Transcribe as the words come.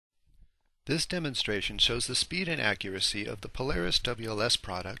This demonstration shows the speed and accuracy of the Polaris WLS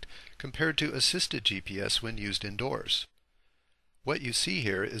product compared to assisted GPS when used indoors. What you see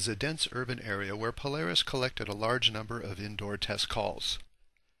here is a dense urban area where Polaris collected a large number of indoor test calls.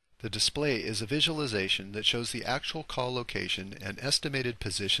 The display is a visualization that shows the actual call location and estimated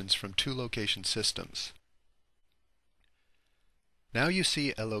positions from two location systems. Now you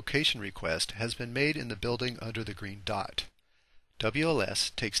see a location request has been made in the building under the green dot.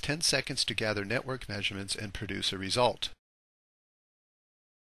 WLS takes 10 seconds to gather network measurements and produce a result.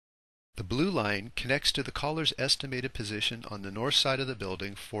 The blue line connects to the caller's estimated position on the north side of the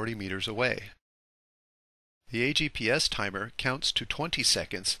building 40 meters away. The AGPS timer counts to 20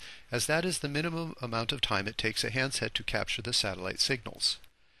 seconds as that is the minimum amount of time it takes a handset to capture the satellite signals.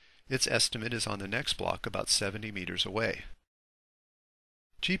 Its estimate is on the next block about 70 meters away.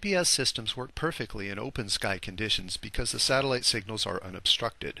 GPS systems work perfectly in open sky conditions because the satellite signals are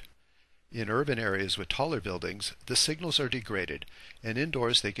unobstructed. In urban areas with taller buildings, the signals are degraded, and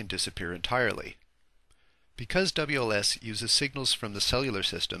indoors they can disappear entirely. Because WLS uses signals from the cellular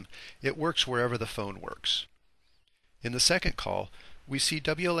system, it works wherever the phone works. In the second call, we see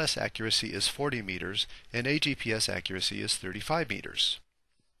WLS accuracy is 40 meters and AGPS accuracy is 35 meters.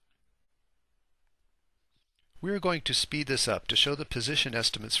 We are going to speed this up to show the position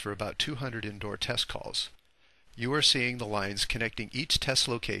estimates for about 200 indoor test calls. You are seeing the lines connecting each test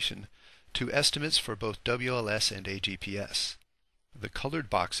location to estimates for both WLS and AGPS. The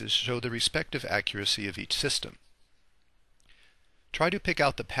colored boxes show the respective accuracy of each system. Try to pick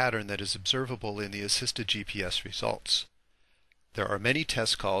out the pattern that is observable in the assisted GPS results. There are many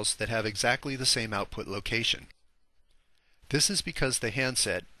test calls that have exactly the same output location. This is because the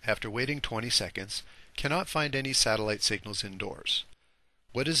handset, after waiting 20 seconds, cannot find any satellite signals indoors.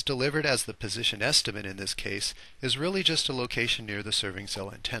 What is delivered as the position estimate in this case is really just a location near the serving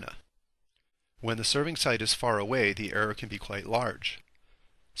cell antenna. When the serving site is far away, the error can be quite large.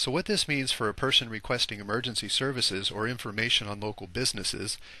 So what this means for a person requesting emergency services or information on local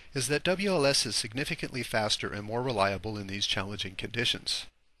businesses is that WLS is significantly faster and more reliable in these challenging conditions.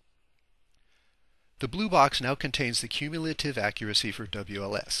 The blue box now contains the cumulative accuracy for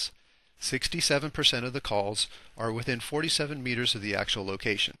WLS. 67% of the calls are within 47 meters of the actual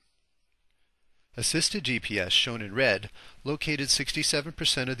location. Assisted GPS, shown in red, located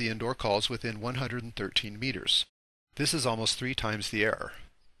 67% of the indoor calls within 113 meters. This is almost 3 times the error.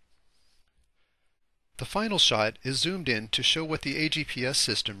 The final shot is zoomed in to show what the AGPS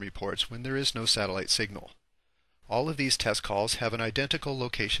system reports when there is no satellite signal. All of these test calls have an identical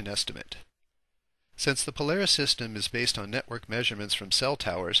location estimate. Since the Polaris system is based on network measurements from cell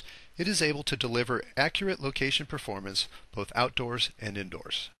towers, it is able to deliver accurate location performance both outdoors and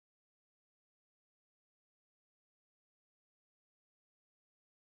indoors.